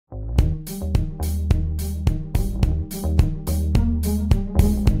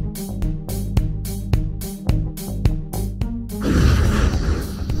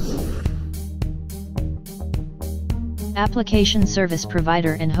Application Service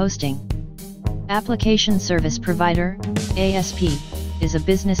Provider and Hosting. Application Service Provider, ASP, is a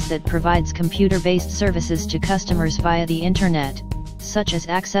business that provides computer-based services to customers via the Internet, such as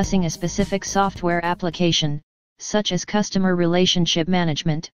accessing a specific software application, such as customer relationship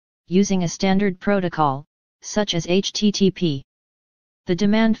management, using a standard protocol, such as HTTP. The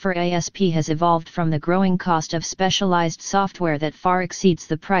demand for ASP has evolved from the growing cost of specialized software that far exceeds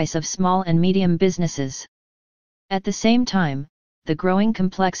the price of small and medium businesses. At the same time, the growing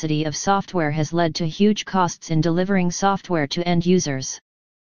complexity of software has led to huge costs in delivering software to end users.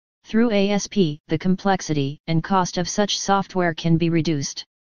 Through ASP, the complexity and cost of such software can be reduced.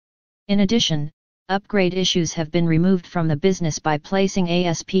 In addition, upgrade issues have been removed from the business by placing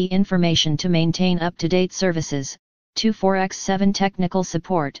ASP information to maintain up-to-date services, 24x7 technical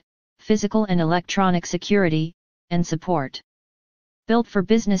support, physical and electronic security, and support. Built for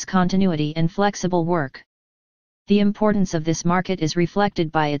business continuity and flexible work. The importance of this market is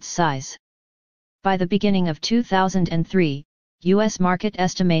reflected by its size. By the beginning of 2003, U.S. market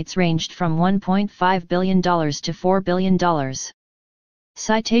estimates ranged from $1.5 billion to $4 billion.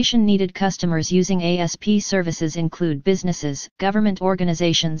 Citation needed customers using ASP services include businesses, government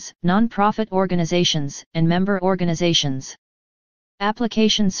organizations, non-profit organizations, and member organizations.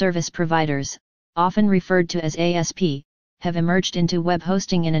 Application service providers, often referred to as ASP, have emerged into web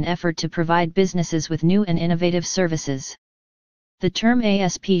hosting in an effort to provide businesses with new and innovative services. The term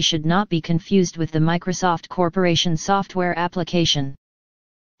ASP should not be confused with the Microsoft Corporation software application.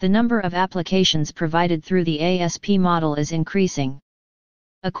 The number of applications provided through the ASP model is increasing.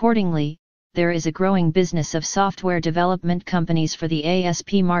 Accordingly, there is a growing business of software development companies for the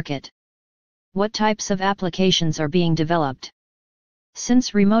ASP market. What types of applications are being developed?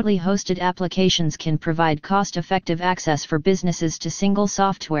 Since remotely hosted applications can provide cost-effective access for businesses to single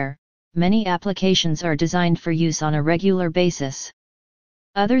software, many applications are designed for use on a regular basis.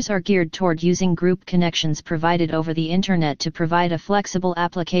 Others are geared toward using group connections provided over the Internet to provide a flexible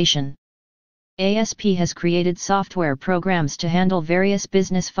application. ASP has created software programs to handle various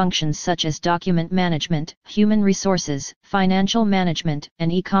business functions such as document management, human resources, financial management,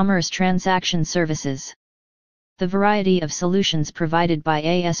 and e-commerce transaction services. The variety of solutions provided by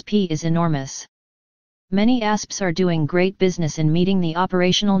ASP is enormous. Many ASPs are doing great business in meeting the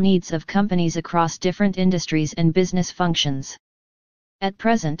operational needs of companies across different industries and business functions. At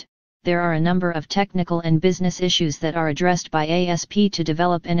present, there are a number of technical and business issues that are addressed by ASP to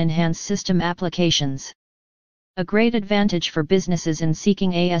develop and enhance system applications. A great advantage for businesses in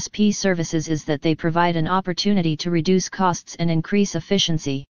seeking ASP services is that they provide an opportunity to reduce costs and increase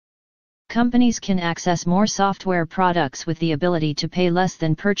efficiency. Companies can access more software products with the ability to pay less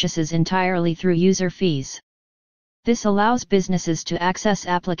than purchases entirely through user fees. This allows businesses to access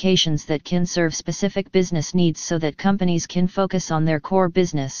applications that can serve specific business needs so that companies can focus on their core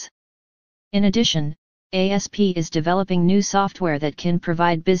business. In addition, ASP is developing new software that can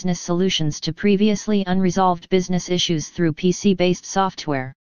provide business solutions to previously unresolved business issues through PC-based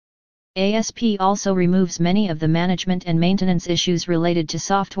software. ASP also removes many of the management and maintenance issues related to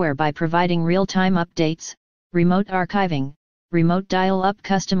software by providing real-time updates, remote archiving, remote dial-up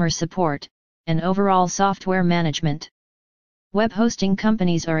customer support, and overall software management. Web hosting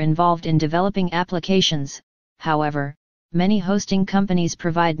companies are involved in developing applications, however, many hosting companies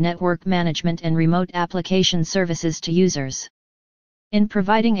provide network management and remote application services to users. In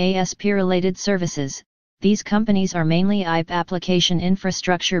providing ASP-related services, these companies are mainly IP application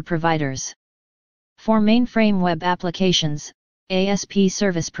infrastructure providers. For mainframe web applications, ASP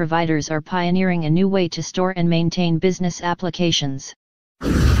service providers are pioneering a new way to store and maintain business applications.